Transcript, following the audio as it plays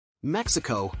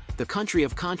Mexico, the country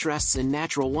of contrasts and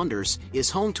natural wonders,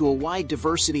 is home to a wide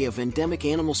diversity of endemic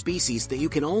animal species that you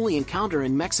can only encounter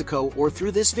in Mexico or through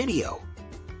this video.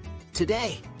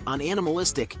 Today, on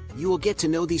Animalistic, you will get to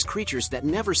know these creatures that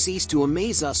never cease to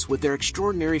amaze us with their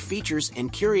extraordinary features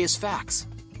and curious facts.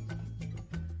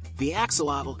 The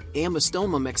axolotl,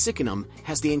 Ambystoma mexicanum,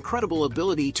 has the incredible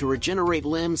ability to regenerate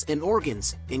limbs and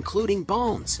organs, including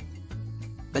bones.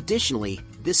 Additionally,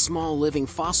 this small living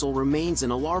fossil remains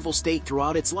in a larval state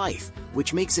throughout its life,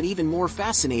 which makes it even more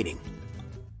fascinating.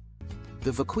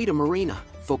 The Vaquita marina,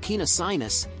 Phocaena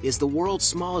sinus, is the world's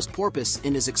smallest porpoise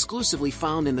and is exclusively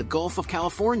found in the Gulf of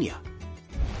California.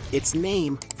 Its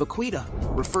name, Vaquita,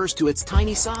 refers to its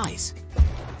tiny size.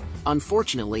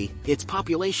 Unfortunately, its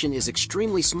population is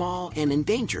extremely small and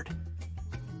endangered.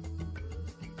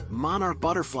 Monarch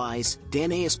butterflies,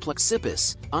 Danaus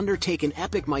plexippus, undertake an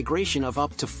epic migration of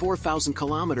up to 4,000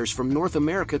 kilometers from North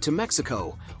America to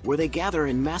Mexico, where they gather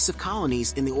in massive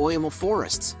colonies in the Oyamel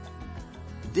forests.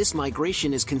 This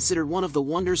migration is considered one of the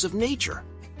wonders of nature.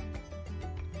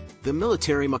 The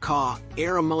military macaw,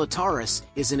 Ara militaris,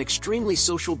 is an extremely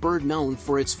social bird known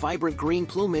for its vibrant green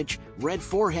plumage, red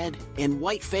forehead, and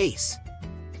white face.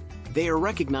 They are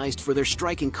recognized for their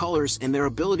striking colors and their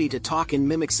ability to talk and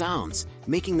mimic sounds,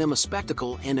 making them a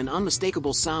spectacle and an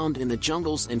unmistakable sound in the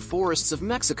jungles and forests of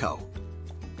Mexico.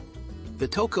 The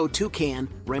toco toucan,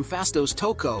 Ramphastos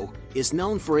toco, is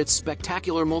known for its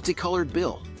spectacular multicolored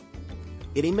bill.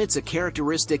 It emits a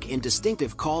characteristic and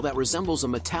distinctive call that resembles a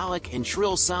metallic and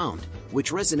shrill sound,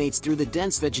 which resonates through the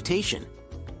dense vegetation.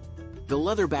 The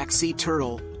leatherback sea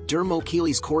turtle,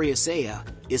 Dermocheles coriacea,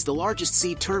 is the largest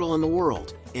sea turtle in the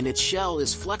world, and its shell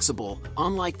is flexible,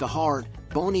 unlike the hard,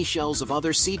 bony shells of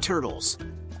other sea turtles.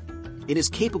 It is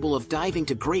capable of diving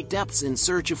to great depths in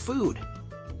search of food.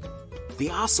 The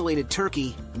ocellated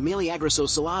turkey, Meleagris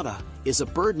ocellata, is a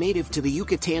bird native to the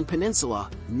Yucatan Peninsula,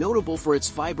 notable for its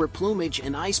vibrant plumage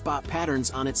and eye spot patterns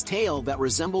on its tail that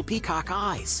resemble peacock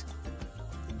eyes.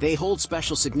 They hold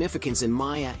special significance in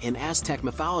Maya and Aztec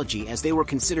mythology as they were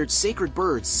considered sacred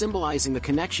birds symbolizing the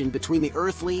connection between the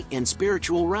earthly and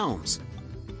spiritual realms.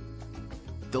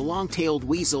 The long-tailed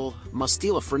weasel,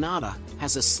 Mustela frenata,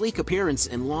 has a sleek appearance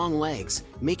and long legs,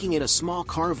 making it a small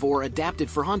carnivore adapted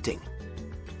for hunting.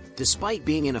 Despite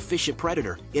being an efficient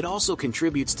predator, it also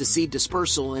contributes to seed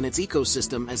dispersal in its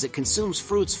ecosystem as it consumes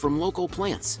fruits from local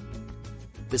plants.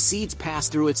 The seeds pass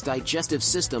through its digestive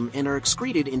system and are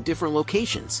excreted in different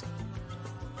locations.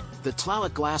 The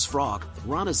Tlaloc glass frog,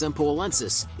 Rana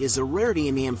zempoalensis, is a rarity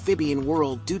in the amphibian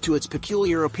world due to its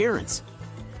peculiar appearance.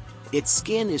 Its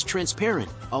skin is transparent,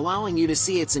 allowing you to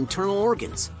see its internal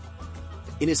organs.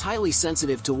 It is highly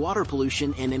sensitive to water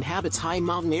pollution and inhabits high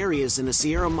mountain areas in the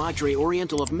Sierra Madre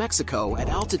Oriental of Mexico at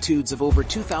altitudes of over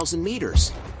 2,000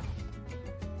 meters.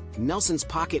 Nelson's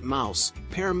pocket mouse,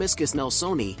 Paramyscus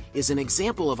nelsoni, is an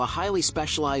example of a highly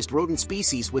specialized rodent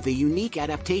species with a unique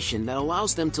adaptation that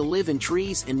allows them to live in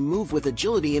trees and move with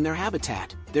agility in their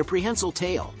habitat, their prehensile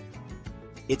tail.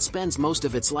 It spends most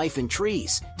of its life in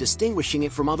trees, distinguishing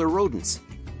it from other rodents.